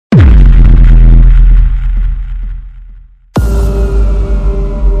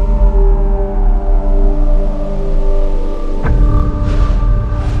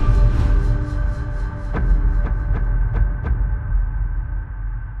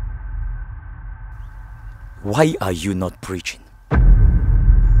Why are you not preaching?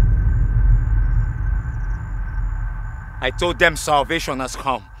 I told them salvation has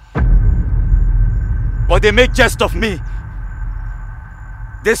come. But they make jest of me.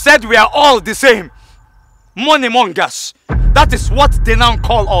 They said we are all the same. Money mongers. That is what they now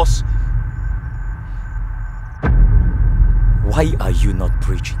call us. Why are you not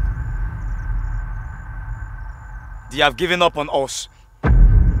preaching? They have given up on us.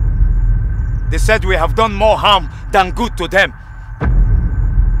 They said we have done more harm than good to them.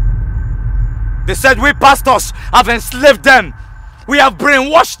 They said we pastors have enslaved them. We have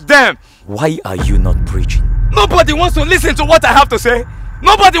brainwashed them. Why are you not preaching? Nobody wants to listen to what I have to say.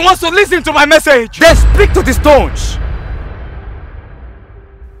 Nobody wants to listen to my message. Then speak to the stones.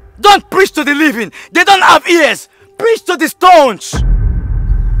 Don't preach to the living. They don't have ears. Preach to the stones.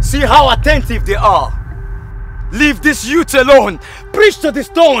 See how attentive they are. Leave this youth alone. Preach to the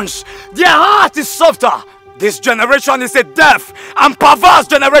stones. Their heart is softer. This generation is a deaf and perverse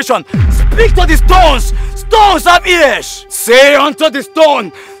generation. Speak to the stones. Stones have ears. Say unto the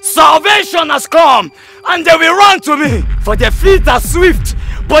stone, salvation has come, and they will run to me. For their feet are swift,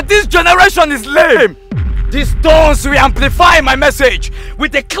 but this generation is lame. These stones will amplify my message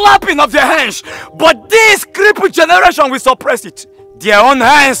with the clapping of their hands, but this crippled generation will suppress it. Their own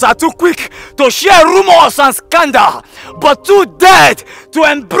hands are too quick to share rumors and scandal, but too dead to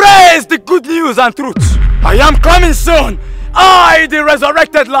embrace the good news and truth. I am coming soon, I, the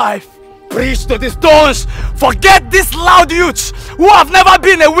resurrected life. Preach to the stones. Forget these loud youths who have never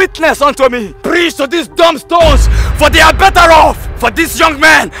been a witness unto me. Preach to these dumb stones, for they are better off. For these young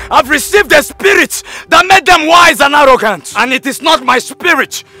men have received a spirit that made them wise and arrogant. And it is not my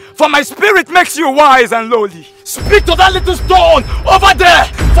spirit, for my spirit makes you wise and lowly. Speak to that little stone over there,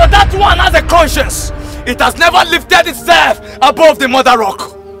 for that one has a conscience. It has never lifted itself above the mother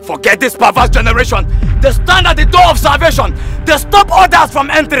rock. Forget this perverse generation. They stand at the door of salvation. They stop others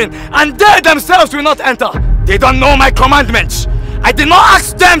from entering, and they themselves will not enter. They don't know my commandments. I did not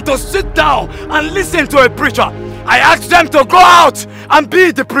ask them to sit down and listen to a preacher. I asked them to go out and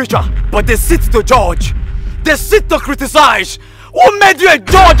be the preacher. But they sit to judge. They sit to criticize. Who made you a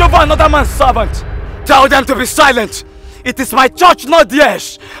judge over another man's servant? Tell them to be silent. It is my church, not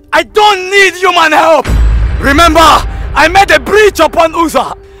theirs. I don't need human help. Remember, I made a breach upon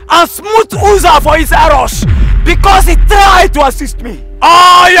Uzzah and smote Uzzah for his errors, because he tried to assist me.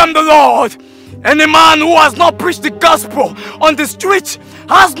 I am the Lord. Any man who has not preached the gospel on the street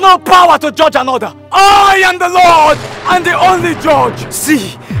has no power to judge another. I am the Lord and the only judge.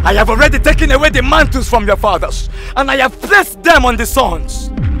 See, I have already taken away the mantles from your fathers, and I have placed them on the sons.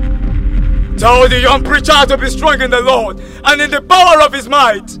 Tell the young preacher to be strong in the Lord and in the power of his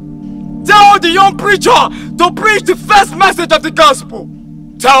might. Tell the young preacher to preach the first message of the gospel.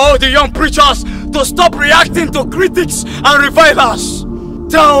 Tell the young preachers to stop reacting to critics and revilers.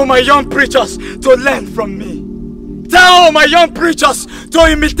 Tell my young preachers to learn from me. Tell my young preachers to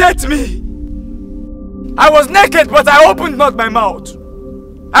imitate me. I was naked, but I opened not my mouth.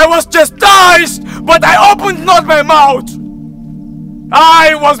 I was chastised, but I opened not my mouth.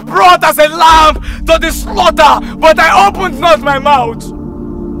 I was brought as a lamb to the slaughter, but I opened not my mouth.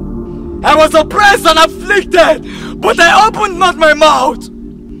 I was oppressed and afflicted, but I opened not my mouth.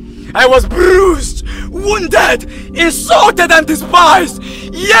 I was bruised, wounded, insulted and despised,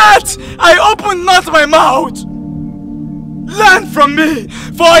 yet I opened not my mouth. Learn from me,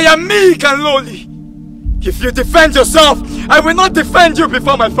 for I am meek and lowly. If you defend yourself, I will not defend you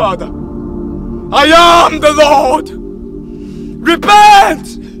before my Father. I am the Lord.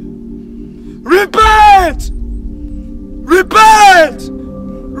 Repent! Repent! Repent!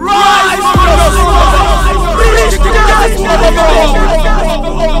 Rise from your slumber! Preach the gospel of the Lord!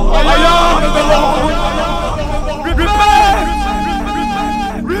 I am the Lord!